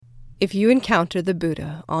If you encounter the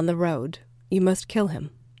Buddha on the road, you must kill him.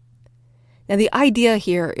 Now, the idea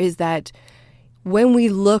here is that when we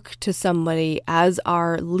look to somebody as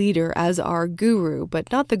our leader, as our guru,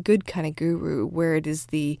 but not the good kind of guru where it is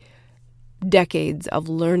the decades of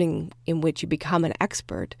learning in which you become an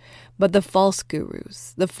expert, but the false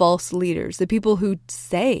gurus, the false leaders, the people who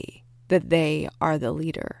say that they are the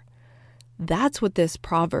leader. That's what this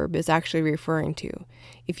proverb is actually referring to.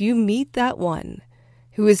 If you meet that one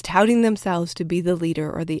who is touting themselves to be the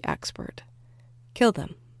leader or the expert, kill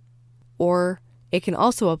them. Or it can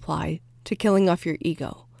also apply to killing off your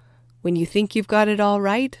ego. When you think you've got it all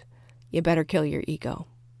right, you better kill your ego.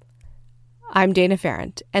 I'm Dana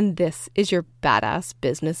Ferrant, and this is your Badass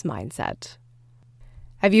Business Mindset.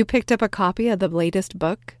 Have you picked up a copy of the latest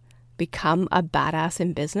book, Become a Badass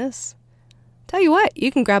in Business? Tell you what,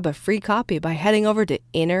 you can grab a free copy by heading over to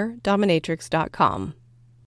innerdominatrix.com.